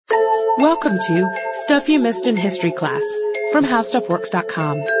Welcome to Stuff You Missed in History Class from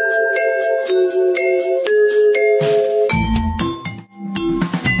HowStuffWorks.com.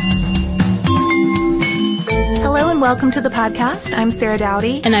 Hello and welcome to the podcast. I'm Sarah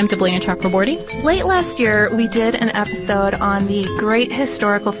Dowdy. And I'm Deblina Chakraborty. Late last year, we did an episode on the great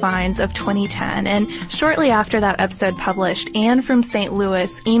historical finds of 2010. And shortly after that episode published, Anne from St. Louis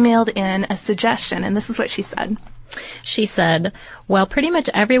emailed in a suggestion. And this is what she said. She said, while pretty much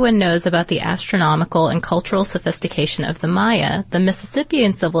everyone knows about the astronomical and cultural sophistication of the Maya, the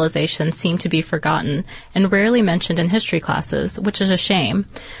Mississippian civilization seemed to be forgotten and rarely mentioned in history classes, which is a shame.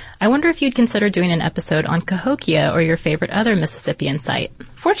 I wonder if you'd consider doing an episode on Cahokia or your favorite other Mississippian site.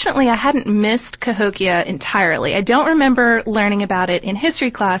 Fortunately, I hadn't missed Cahokia entirely. I don't remember learning about it in history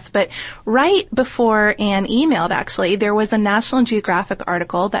class, but right before Anne emailed, actually, there was a National Geographic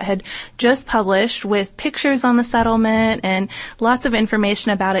article that had just published with pictures on the settlement and lots of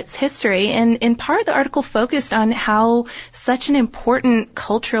information about its history. And in part, the article focused on how such an important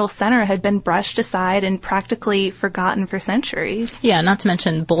cultural center had been brushed aside and practically forgotten for centuries. Yeah, not to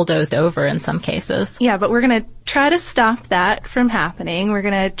mention bulldozed over in some cases. Yeah, but we're going to try to stop that from happening. We're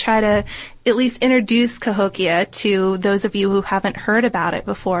going to try to at least introduce Cahokia to those of you who haven't heard about it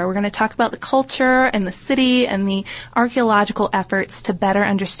before. We're going to talk about the culture and the city and the archaeological efforts to better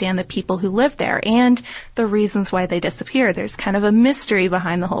understand the people who live there and the reasons why they disappeared. There's kind of a mystery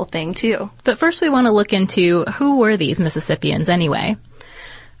behind the whole thing, too. But first we want to look into who were these Mississippians anyway.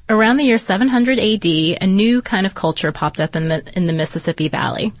 Around the year 700 AD, a new kind of culture popped up in the Mississippi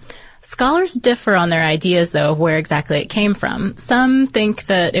Valley. Scholars differ on their ideas, though, of where exactly it came from. Some think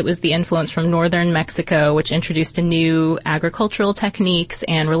that it was the influence from northern Mexico, which introduced new agricultural techniques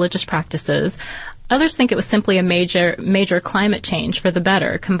and religious practices. Others think it was simply a major climate change for the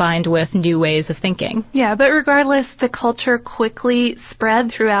better, combined with new ways of thinking. Yeah, but regardless, the culture quickly spread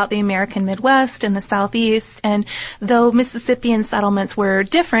throughout the American Midwest and the Southeast, and though Mississippian settlements were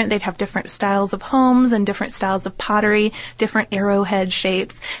different, they'd have different styles of homes and different styles of pottery, different arrowhead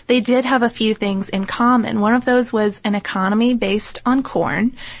shapes, they did have a few things in common. One of those was an economy based on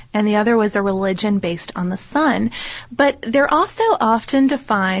corn, and the other was a religion based on the sun. But they're also often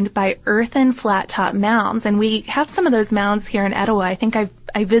defined by earthen flat-top mounds, and we have some of those mounds here in Etowah. I think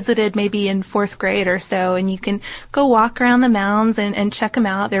I visited maybe in fourth grade or so, and you can go walk around the mounds and check them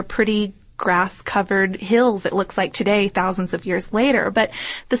out. They're pretty grass-covered hills, it looks like today, thousands of years later. But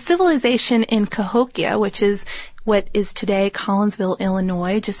the civilization in Cahokia, which is what is today Collinsville,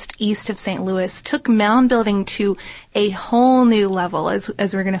 Illinois, just east of St. Louis, took mound building to a whole new level, as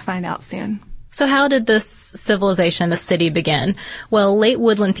we're going to find out soon. So how did this civilization, the city, begin? Well, late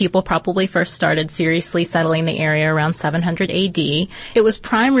woodland people probably first started seriously settling the area around 700 AD. It was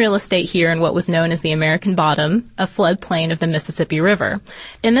prime real estate here in what was known as the American Bottom, a floodplain of the Mississippi River.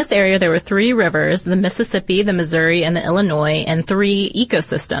 In this area, there were three rivers, the Mississippi, the Missouri, and the Illinois, and three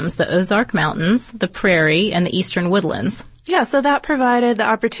ecosystems, the Ozark Mountains, the prairie, and the eastern woodlands. Yeah, so that provided the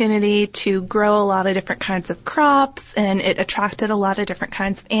opportunity to grow a lot of different kinds of crops, and it attracted a lot of different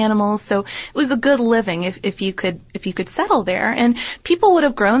kinds of animals. So it was a good living if you could settle there. And people would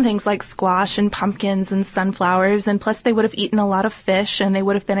have grown things like squash and pumpkins and sunflowers, and plus they would have eaten a lot of fish, and they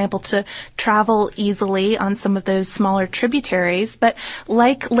would have been able to travel easily on some of those smaller tributaries. But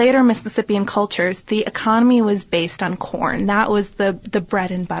like later Mississippian cultures, the economy was based on corn. That was the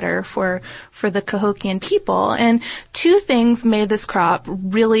bread and butter for the Cahokian people. And two things made this crop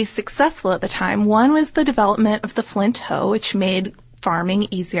really successful at the time. One was the development of the flint hoe, which made farming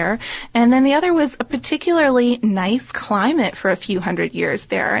easier. And then the other was a particularly nice climate for a few hundred years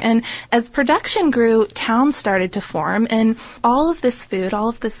there. And as production grew, towns started to form, and all of this food, all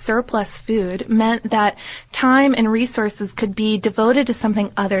of this surplus food, meant that time and resources could be devoted to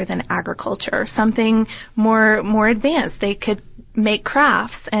something other than agriculture, something more advanced. They could make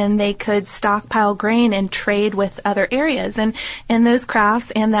crafts, and they could stockpile grain and trade with other areas. And those crafts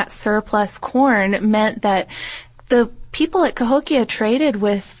and that surplus corn meant that the people at Cahokia traded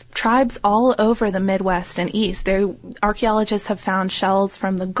with tribes all over the Midwest and East. Archaeologists have found shells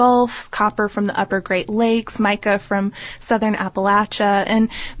from the Gulf, copper from the upper Great Lakes, mica from southern Appalachia, and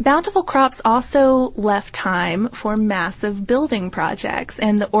bountiful crops also left time for massive building projects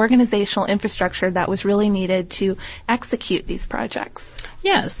and the organizational infrastructure that was really needed to execute these projects.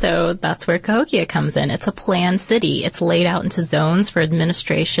 Yeah, so that's where Cahokia comes in. It's a planned city. It's laid out into zones for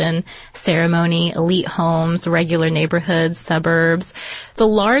administration, ceremony, elite homes, regular neighborhoods, suburbs. The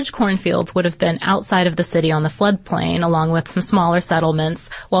large cornfields would have been outside of the city on the floodplain, along with some smaller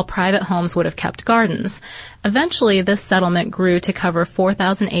settlements, while private homes would have kept gardens. Eventually, this settlement grew to cover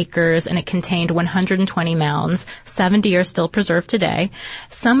 4,000 acres, and it contained 120 mounds. 70 are still preserved today.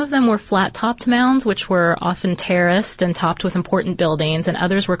 Some of them were flat-topped mounds, which were often terraced and topped with important buildings, and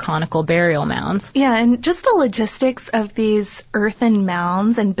others were conical burial mounds. Yeah, and just the logistics of these earthen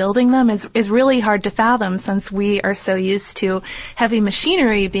mounds and building them is really hard to fathom, since we are so used to heavy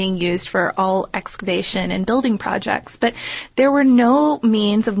machinery being used for all excavation and building projects. But there were no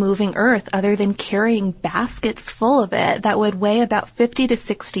means of moving earth other than carrying baskets full of it that would weigh about 50 to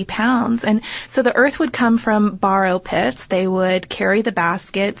 60 pounds. And so the earth would come from borrow pits. They would carry the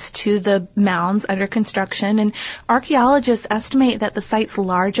baskets to the mounds under construction. And archaeologists estimate that the site's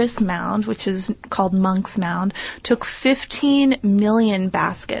largest mound, which is called Monk's Mound, took 15 million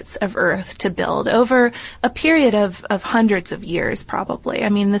baskets of earth to build over a period of hundreds of years, probably. I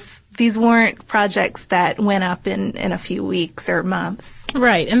mean, these weren't projects that went up in a few weeks or months.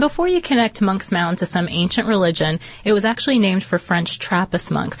 Right, and before you connect Monk's Mound to some ancient religion, it was actually named for French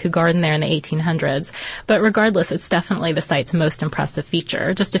Trappist monks who gardened there in the 1800s. But regardless, it's definitely the site's most impressive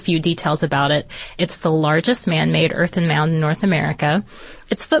feature. Just a few details about it. It's the largest man-made earthen mound in North America.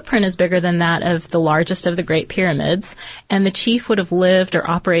 Its footprint is bigger than that of the largest of the Great Pyramids, and the chief would have lived or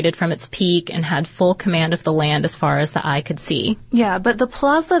operated from its peak and had full command of the land as far as the eye could see. Yeah, but the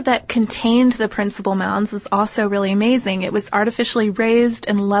plaza that contained the principal mounds is also really amazing. It was artificially raised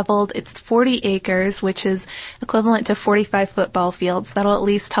and leveled. It's 40 acres, which is equivalent to 45 football fields. That'll at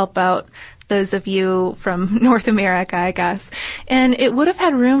least help out those of you from North America, I guess. And it would have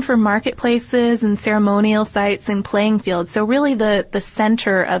had room for marketplaces and ceremonial sites and playing fields. So really the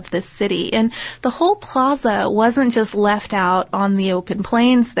center of the city. And the whole plaza wasn't just left out on the open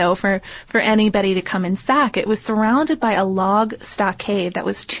plains, though, for anybody to come and sack. It was surrounded by a log stockade that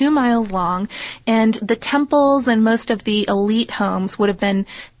was 2 miles long. And the temples and most of the elite homes would have been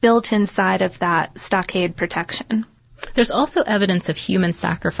built inside of that stockade protection. There's also evidence of human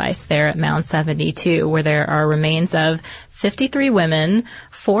sacrifice there at Mound 72, where there are remains of 53 women,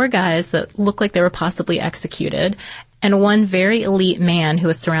 4 guys that look like they were possibly executed, and one very elite man who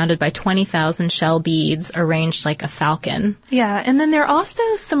was surrounded by 20,000 shell beads arranged like a falcon. Yeah, and then there are also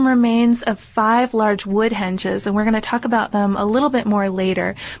some remains of 5 large wood henges, and we're going to talk about them a little bit more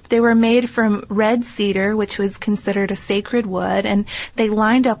later. They were made from red cedar, which was considered a sacred wood, and they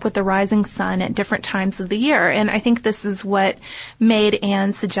lined up with the rising sun at different times of the year. And I think this is what made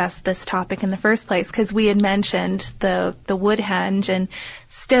Anne suggest this topic in the first place, because we had mentioned the wood henge and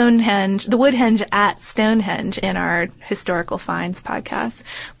Stonehenge, the wood henge at Stonehenge in our historical finds podcast.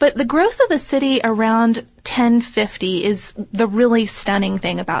 But the growth of the city around 1050 is the really stunning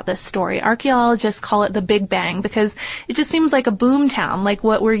thing about this story. Archaeologists call it the Big Bang because it just seems like a boom town, like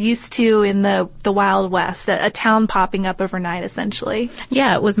what we're used to in the Wild West, a town popping up overnight, essentially.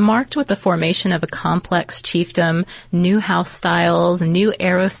 Yeah, it was marked with the formation of a complex chiefdom, new house styles, new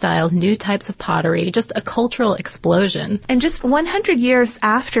arrow styles, new types of pottery, just a cultural explosion. And just 100 years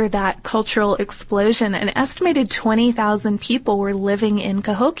after that cultural explosion, an estimated 20,000 people were living in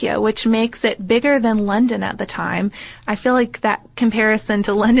Cahokia, which makes it bigger than London at the time. I feel like that comparison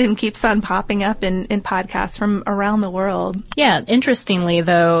to London keeps on popping up in podcasts from around the world. Yeah, interestingly,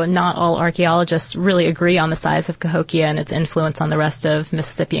 though, not all archaeologists really agree on the size of Cahokia and its influence on the rest of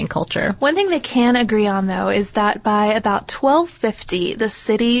Mississippian culture. One thing they can agree on, though, is that by about 1250, the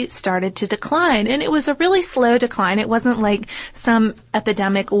city started to decline. And it was a really slow decline. It wasn't like some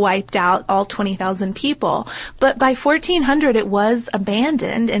epidemic wiped out all 20,000 people. But by 1400, it was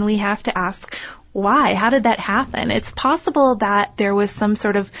abandoned, and we have to ask, why? How did that happen? It's possible that there was some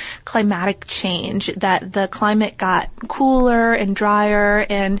sort of climatic change, that the climate got cooler and drier,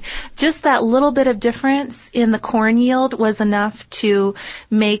 and just that little bit of difference in the corn yield was enough to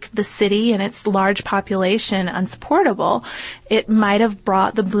make the city and its large population unsupportable. It might have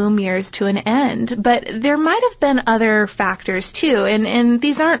brought the boom years to an end, but there might have been other factors too, and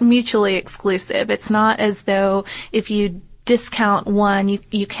these aren't mutually exclusive. It's not as though if you discount one,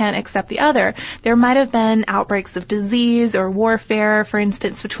 you can't accept the other. There might have been outbreaks of disease or warfare. For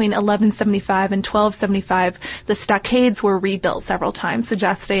instance, between 1175 and 1275, the stockades were rebuilt several times,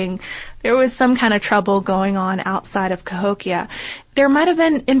 suggesting there was some kind of trouble going on outside of Cahokia. There might have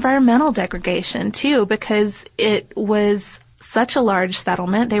been environmental degradation, too, because it was such a large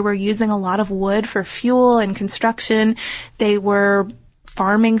settlement. They were using a lot of wood for fuel and construction. They were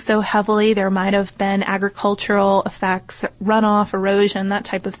farming so heavily, there might have been agricultural effects, runoff, erosion, that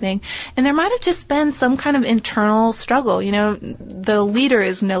type of thing. And there might have just been some kind of internal struggle. You know, the leader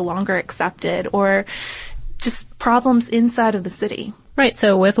is no longer accepted, or just problems inside of the city. Right,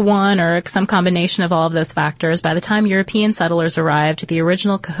 so with one or some combination of all of those factors, by the time European settlers arrived, the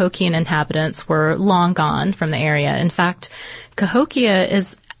original Cahokian inhabitants were long gone from the area. In fact, Cahokia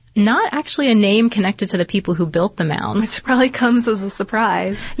is not actually a name connected to the people who built the mounds. Which probably comes as a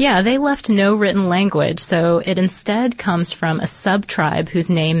surprise. Yeah, they left no written language, so it instead comes from a sub-tribe whose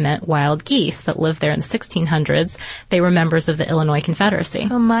name meant wild geese that lived there in the 1600s. They were members of the Illinois Confederacy.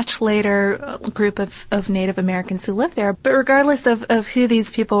 So a much later group of Native Americans who lived there. But regardless of who these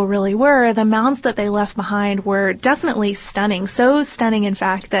people really were, the mounds that they left behind were definitely stunning. So stunning, in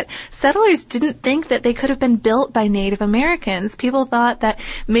fact, that settlers didn't think that they could have been built by Native Americans. People thought that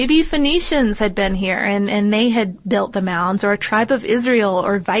maybe Phoenicians had been here and they had built the mounds, or a tribe of Israel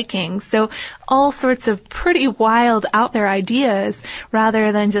or Vikings. So all sorts of pretty wild out there ideas,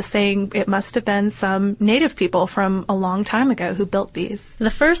 rather than just saying it must have been some native people from a long time ago who built these.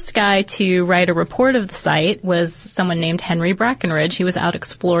 The first guy to write a report of the site was someone named Henry Brackenridge. He was out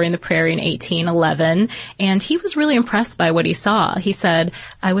exploring the prairie in 1811, and he was really impressed by what he saw. He said,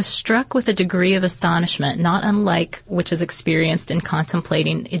 "I was struck with a degree of astonishment, not unlike which is experienced in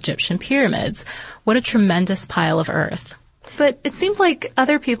contemplating Egyptian pyramids. What a tremendous pile of earth." But it seemed like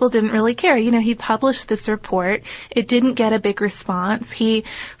other people didn't really care. You know, he published this report. It didn't get a big response. He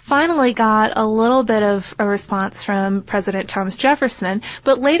finally got a little bit of a response from President Thomas Jefferson,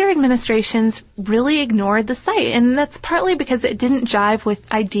 but later administrations really ignored the site. And that's partly because it didn't jive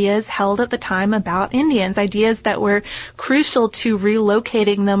with ideas held at the time about Indians, ideas that were crucial to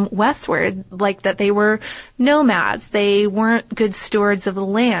relocating them westward, like that they were nomads, they weren't good stewards of the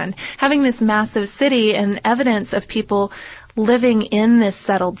land. Having this massive city and evidence of people living in this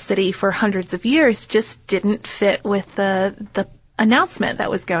settled city for hundreds of years just didn't fit with the announcement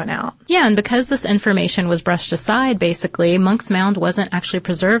that was going out. Yeah, and because this information was brushed aside, basically, Monk's Mound wasn't actually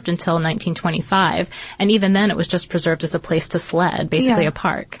preserved until 1925, and even then it was just preserved as a place to sled, basically a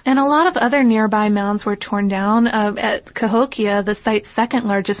park. And a lot of other nearby mounds were torn down. At Cahokia, the site's second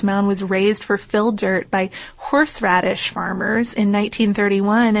largest mound was raised for fill dirt by horseradish farmers in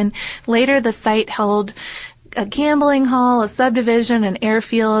 1931, and later the site held a gambling hall, a subdivision, an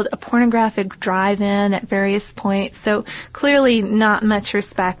airfield, a pornographic drive-in at various points. So clearly not much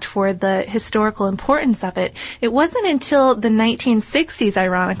respect for the historical importance of it. It wasn't until the 1960s,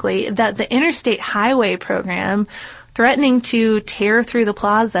 ironically, that the Interstate Highway Program, threatening to tear through the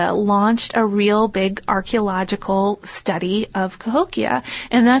plaza, launched a real big archaeological study of Cahokia.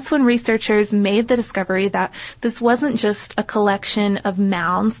 And that's when researchers made the discovery that this wasn't just a collection of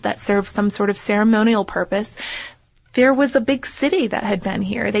mounds that served some sort of ceremonial purpose. There was a big city that had been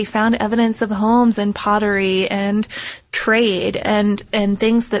here. They found evidence of homes and pottery and trade and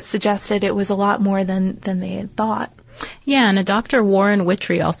things that suggested it was a lot more than they had thought. Yeah, and a Dr. Warren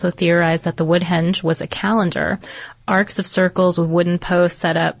Whittrey also theorized that the Woodhenge was a calendar, arcs of circles with wooden posts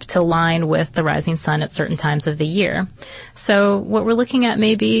set up to line with the rising sun at certain times of the year. So what we're looking at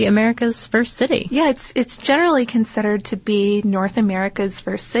may be America's first city. Yeah, it's generally considered to be North America's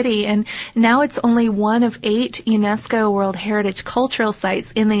first city, and now it's only one of 8 UNESCO World Heritage Cultural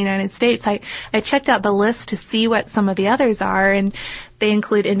Sites in the United States. I checked out the list to see what some of the others are, and they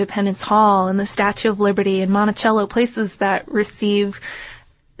include Independence Hall and the Statue of Liberty and Monticello, places that receive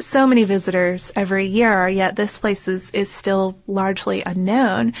so many visitors every year, yet this place is still largely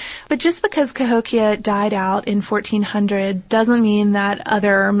unknown. But just because Cahokia died out in 1400 doesn't mean that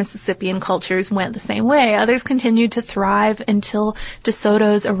other Mississippian cultures went the same way. Others continued to thrive until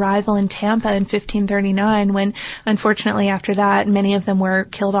DeSoto's arrival in Tampa in 1539, when, unfortunately, after that, many of them were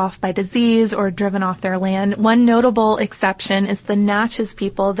killed off by disease or driven off their land. One notable exception is the Natchez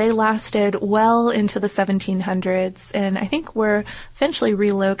people. They lasted well into the 1700s, and I think were eventually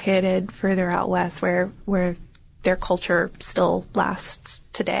relocated further out west where their culture still lasts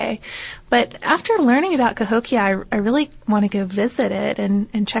today. But after learning about Cahokia, I really want to go visit it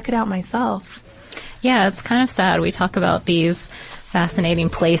and check it out myself. Yeah, it's kind of sad. We talk about these fascinating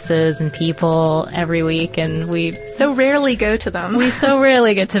places and people every week, and we so rarely go to them. We so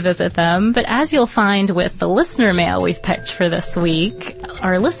rarely get to visit them. But as you'll find with the listener mail we've picked for this week,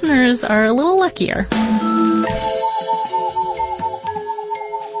 our listeners are a little luckier.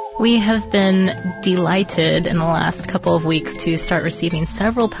 We have been delighted in the last couple of weeks to start receiving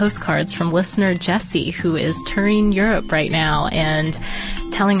several postcards from listener Jessie, who is touring Europe right now and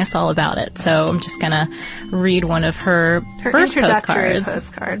telling us all about it. So I'm just going to read one of her first postcards.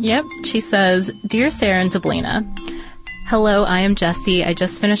 Yep. She says, "Dear Sarah and Deblina, hello, I am Jessie. I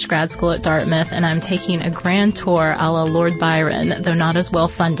just finished grad school at Dartmouth, and I'm taking a grand tour a la Lord Byron, though not as well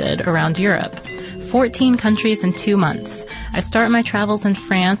funded, around Europe. 14 countries in 2 months. I start my travels in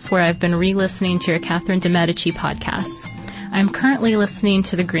France, where I've been re-listening to your Catherine de Medici podcasts. I'm currently listening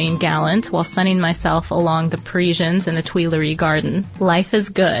to The Green Gallant while sunning myself along the Parisians in the Tuileries Garden. Life is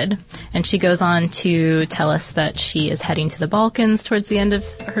good. And she goes on to tell us that she is heading to the Balkans towards the end of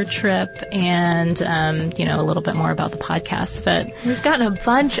her trip and, a little bit more about the podcast. But we've gotten a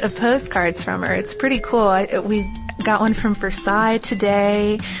bunch of postcards from her. It's pretty cool. We got one from Versailles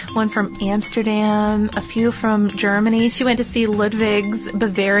today, one from Amsterdam, a few from Germany. She went to see Ludwig's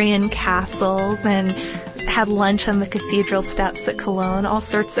Bavarian castles and had lunch on the cathedral steps at Cologne, all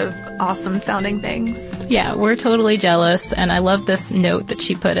sorts of awesome sounding things. Yeah, we're totally jealous, and I love this note that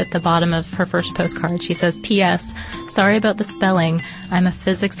she put at the bottom of her first postcard. She says, P.S. Sorry about the spelling. I'm a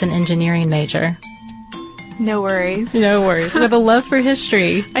physics and engineering major. No worries. No worries. With a love for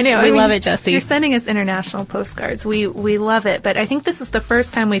history. I know. We love it, Jessie. You're sending us international postcards. We love it. But I think this is the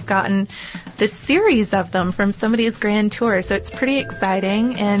first time we've gotten this series of them from somebody's grand tour. So it's pretty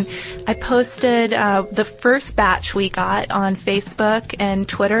exciting. And I posted the first batch we got on Facebook and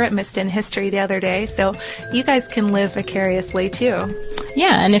Twitter at Missed in History the other day. So you guys can live vicariously too.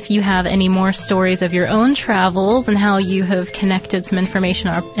 Yeah, and if you have any more stories of your own travels and how you have connected some information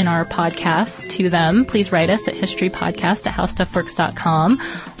in our podcast to them, please write us at historypodcast@howstuffworks.com.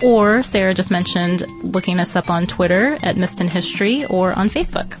 Or Sarah just mentioned looking us up on Twitter at Missed in History or on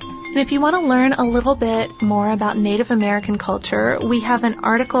Facebook. And if you want to learn a little bit more about Native American culture, we have an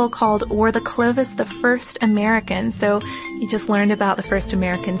article called Were the Clovis the First American? So you just learned about the first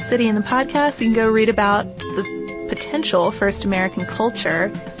American city in the podcast. You can go read about the potential first American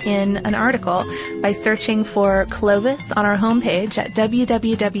culture in an article by searching for Clovis on our homepage at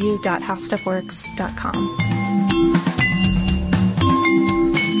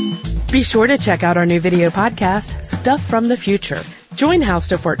www.howstuffworks.com. Be sure to check out our new video podcast, Stuff from the Future. Join How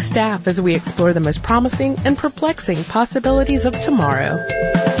Stuff Works staff as we explore the most promising and perplexing possibilities of tomorrow.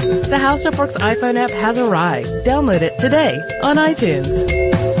 The How Stuff Works iPhone app has arrived. Download it today on iTunes.